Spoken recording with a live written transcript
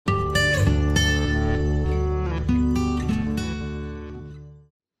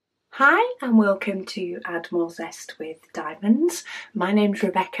Hi and welcome to Add More Zest with Diamonds. My name's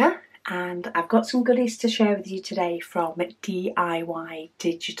Rebecca and I've got some goodies to share with you today from DIY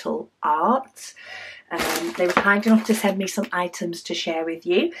Digital Art. They were kind enough to send me some items to share with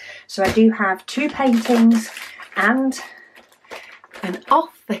you. So I do have two paintings and an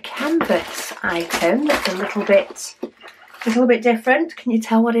off the canvas item that's a little bit different. Can you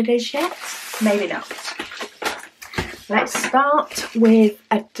tell what it is yet? Maybe not. Let's start with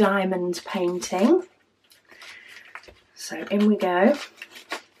a diamond painting. So in we go.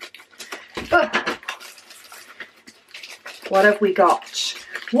 Oh. What have we got?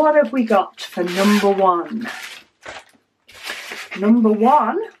 What have we got for number one? Number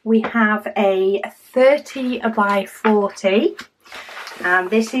one, we have a 30 by 40. And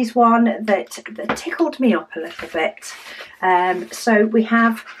this is one that tickled me up a little bit. So we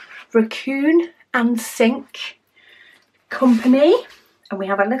have Raccoon and Sink Company, and we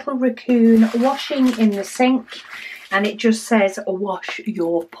have a little raccoon washing in the sink, and it just says wash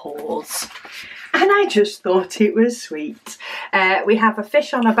your paws, and I just thought it was sweet. We have a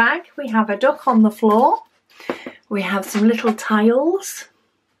fish on a bag, we have a duck on the floor, we have some little tiles,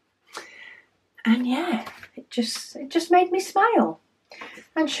 and yeah, it just made me smile.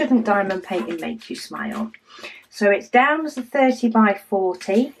 And shouldn't diamond painting make you smile? So it's down as a 30 by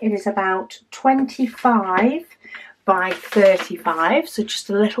 40. It is about 25 by 35, so just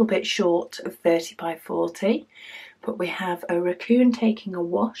a little bit short of 30 by 40. But we have a raccoon taking a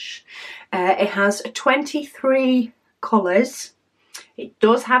wash. It has 23 colours. It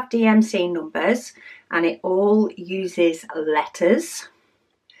does have DMC numbers and it all uses letters.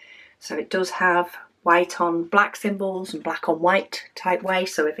 So it does have white on black symbols and black on white type way.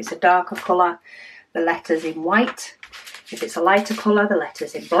 So if it's a darker colour, the letter's in white. If it's a lighter colour, the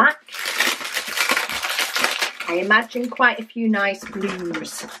letter's in black. I imagine quite a few nice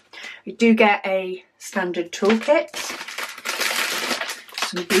blues. We do get a standard toolkit,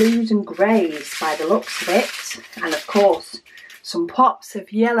 some blues and greys by the looks of it, and of course some pops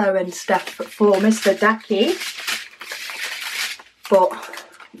of yellow and stuff for Mr. Ducky. But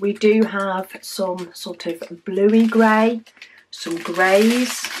we do have some sort of bluey grey, some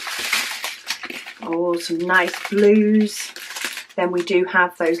greys, some nice blues. Then we do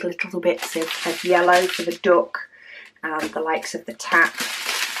have those little bits of yellow for the duck and the likes of the tap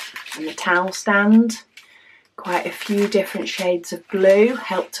and the towel stand. Quite a few different shades of blue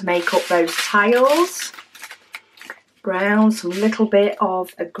help to make up those tiles. Brown, some little bit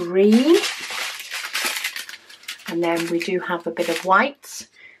of a green. And then we do have a bit of white,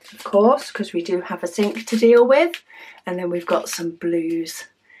 of course, because we do have a sink to deal with. And then we've got some blues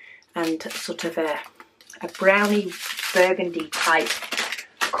and sort of a browny burgundy type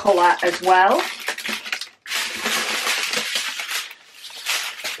colour as well.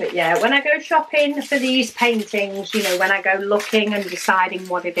 But yeah, when I go shopping for these paintings, you know, when I go looking and deciding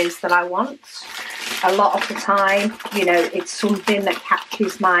what it is that I want, a lot of the time, you know, it's something that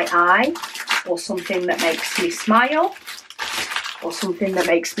catches my eye, or something that makes me smile, or something that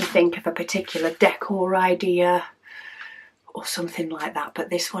makes me think of a particular decor idea, or something like that. But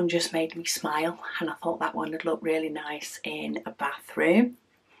this one just made me smile, and I thought that one would look really nice in a bathroom,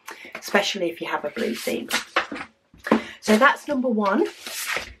 especially if you have a blue theme. So that's number one.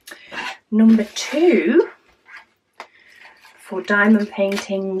 Number two for diamond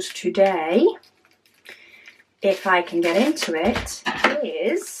paintings today, if I can get into it,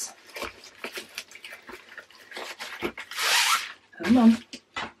 is, come on,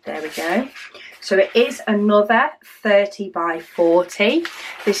 there we go. So it is another 30 by 40.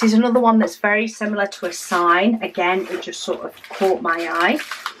 This is another one that's very similar to a sign. Again, it just sort of caught my eye.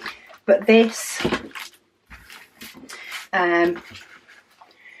 But this,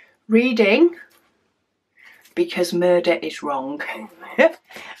 reading because murder is wrong.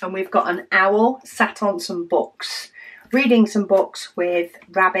 And we've got an owl sat on some books, reading some books with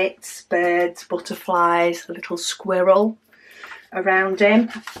rabbits, birds, butterflies, a little squirrel around him.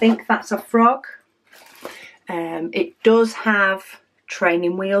 I think that's a frog. It does have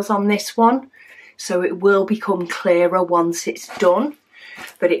training wheels on this one, so it will become clearer once it's done,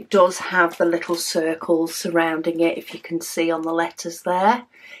 but it does have the little circles surrounding it, if you can see on the letters there.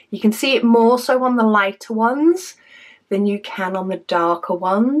 You can see it more so on the lighter ones than you can on the darker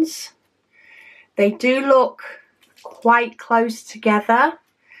ones. They do look quite close together.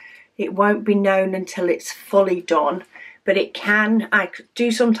 It won't be known until it's fully done, but it can, I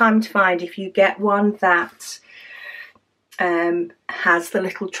do sometimes find if you get one that has the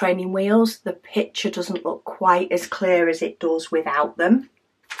little training wheels, the picture doesn't look quite as clear as it does without them.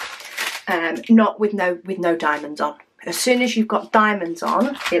 Not with no diamonds on. As soon as you've got diamonds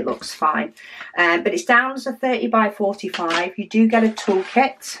on, it looks fine. But it's down as a 30 by 45. You do get a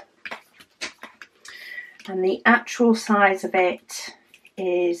toolkit. And the actual size of it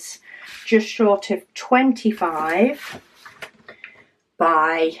is just short of 25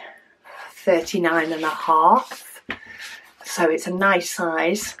 by 39.5. So it's a nice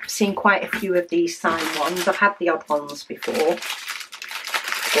size. I've seen quite a few of these signed ones. I've had the odd ones before.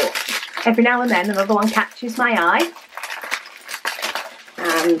 But every now and then another one catches my eye.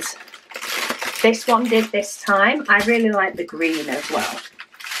 And this one did this time. I really like the green as well.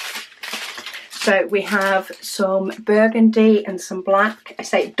 So we have some burgundy and some black. I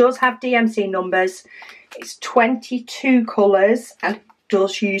say it does have DMC numbers. It's 22 colours and it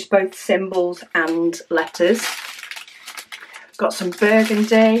does use both symbols and letters. Got some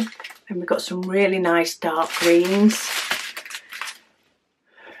burgundy and we've got some really nice dark greens.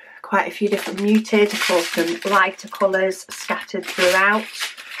 Quite a few different muted, of course some lighter colours scattered throughout.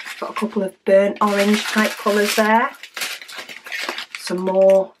 Got a couple of burnt orange type colours there. Some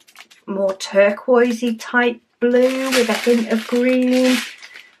more turquoisey type blue with a hint of green,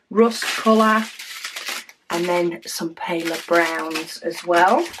 rust colour, and then some paler browns as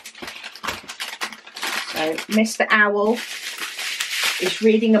well. So Mr. Owl is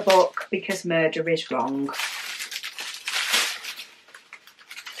reading a book because murder is wrong.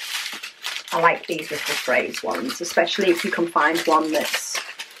 I like these little phrase ones, especially if you can find one that's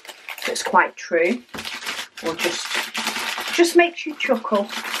quite true, or just makes you chuckle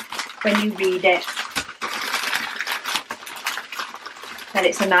when you read it. And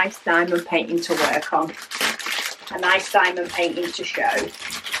it's a nice diamond painting to work on, a nice diamond painting to show.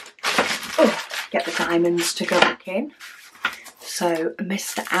 Oh, get the diamonds to go back in. So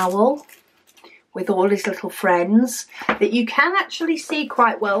Mr. Owl with all his little friends that you can actually see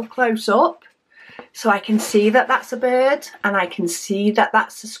quite well close up. So I can see that that's a bird and I can see that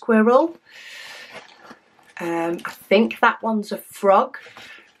that's a squirrel. I think that one's a frog,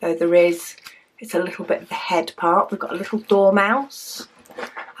 though it's a little bit of the head part. We've got a little dormouse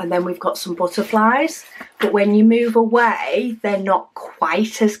and then we've got some butterflies. But when you move away, they're not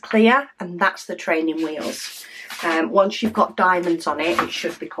quite as clear, and that's the training wheels. Once you've got diamonds on it, it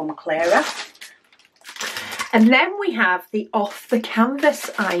should become clearer. And then we have the off the canvas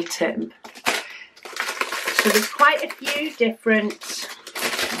item. So there's quite a few different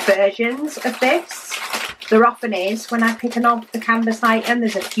versions of this. There often is. When I pick an off the canvas item,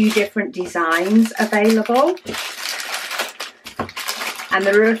 there's a few different designs available. And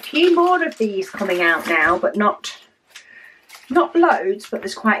there are a few more of these coming out now, but not loads, but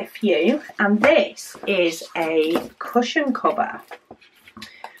there's quite a few. And this is a cushion cover.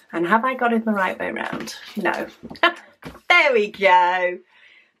 And have I got it the right way around? No. There we go.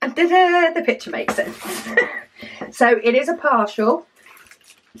 And ta-da, the picture makes sense. So it is a partial,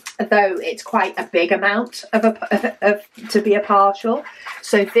 though it's quite a big amount to be a partial.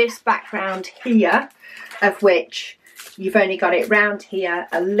 So this background here, of which you've only got it round here,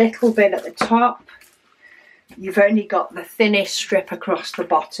 a little bit at the top. You've only got the thinnest strip across the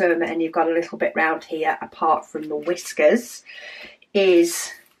bottom, and you've got a little bit round here, apart from the whiskers,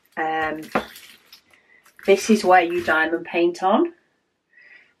 is this is where you diamond paint on.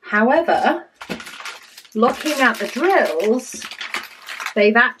 However, looking at the drills,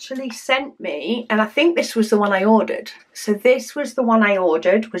 they've actually sent me, and I think this was the one I ordered. So this was the one I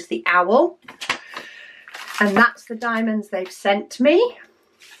ordered, was the owl. And that's the diamonds they've sent me.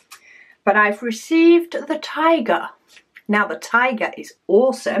 But I've received the tiger. Now the tiger is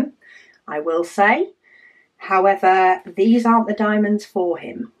awesome, I will say. However, these aren't the diamonds for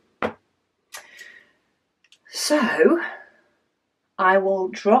him. So I will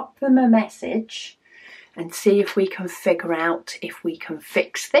drop them a message and see if we can figure out if we can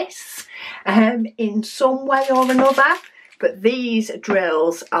fix this in some way or another. But these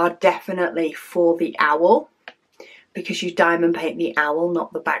drills are definitely for the owl, because you diamond paint the owl,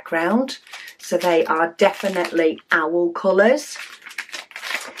 not the background. So they are definitely owl colours.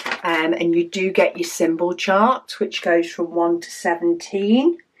 And you do get your symbol chart, which goes from 1 to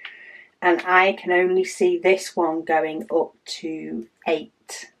 17. And I can only see this one going up to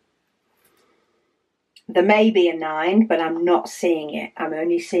 8. There may be a 9, but I'm not seeing it. I'm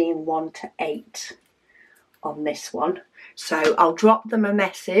only seeing 1 to 8 on this one. So I'll drop them a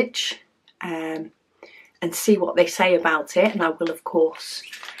message and see what they say about it. And I will, of course,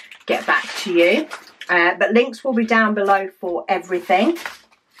 get back to you. But links will be down below for everything.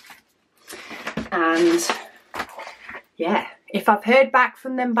 And yeah, if I've heard back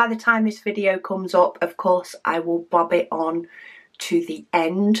from them by the time this video comes up, of course, I will bob it on to the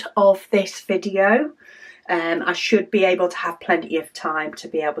end of this video. I should be able to have plenty of time to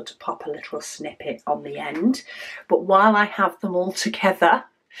be able to pop a little snippet on the end. But while I have them all together,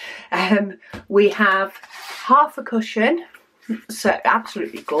 we have half a cushion. So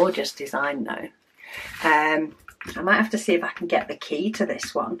absolutely gorgeous design though. I might have to see if I can get the key to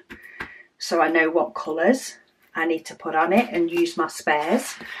this one so I know what colours I need to put on it and use my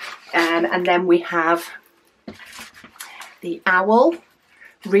spares. And then we have the owl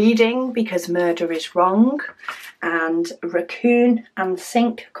reading Because Murder is Wrong, and Raccoon and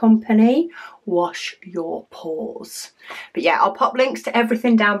Sink Company, Wash Your Paws. But yeah, I'll pop links to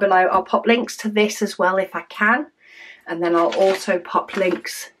everything down below. I'll pop links to this as well if I can, and then I'll also pop a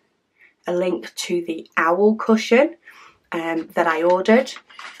link to the owl cushion that I ordered,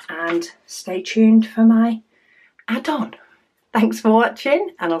 and stay tuned for my add-on. Thanks for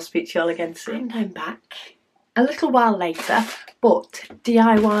watching, and I'll speak to you all again soon. And I'm back a little while later, but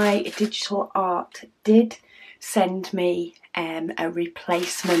DIY Digital Art did send me a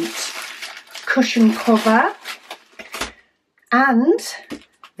replacement cushion cover, and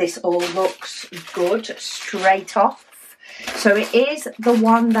this all looks good straight off. So it is the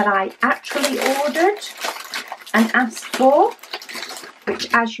one that I actually ordered and asked for,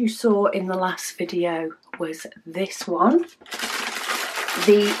 which, as you saw in the last video, was this one.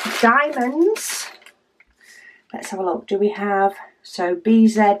 The diamonds, let's have a look. Do we have, so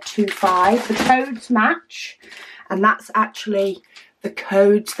BZ25, the codes match, and that's actually the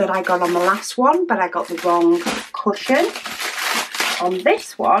codes that I got on the last one, but I got the wrong cushion. On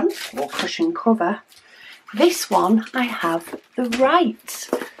this one, or cushion cover, this one I have the right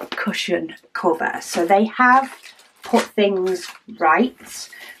cushion cover. So they have put things right,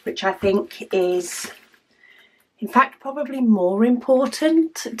 which I think is, in fact, probably more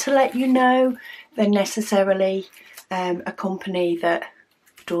important to let you know than necessarily a company that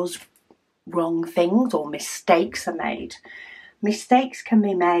does wrong things or mistakes are made. Mistakes can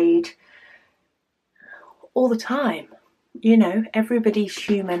be made all the time. You know, everybody's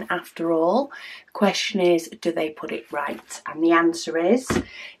human after all. The question is, do they put it right? And the answer is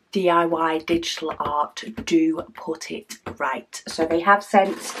DIY Digital Art do put it right. So they have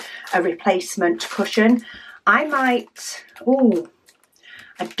sent a replacement cushion. I might,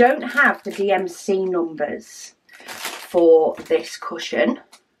 I don't have the DMC numbers for this cushion.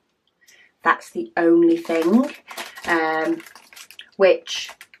 That's the only thing, which,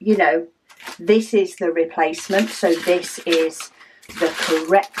 you know, this is the replacement. So this is the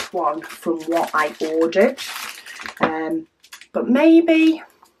correct one from what I ordered. But maybe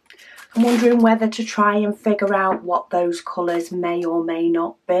I'm wondering whether to try and figure out what those colours may or may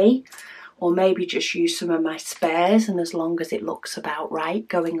not be. Or maybe just use some of my spares, and as long as it looks about right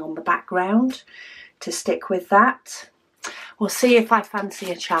going on the background, to stick with that. We'll see if I fancy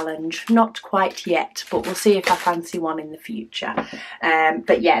a challenge. Not quite yet, but we'll see if I fancy one in the future.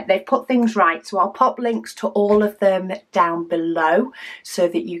 But yeah, they've put things right. So I'll pop links to all of them down below so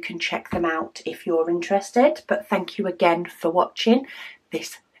that you can check them out if you're interested. But thank you again for watching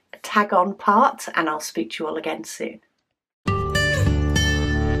this tag on part, and I'll speak to you all again soon.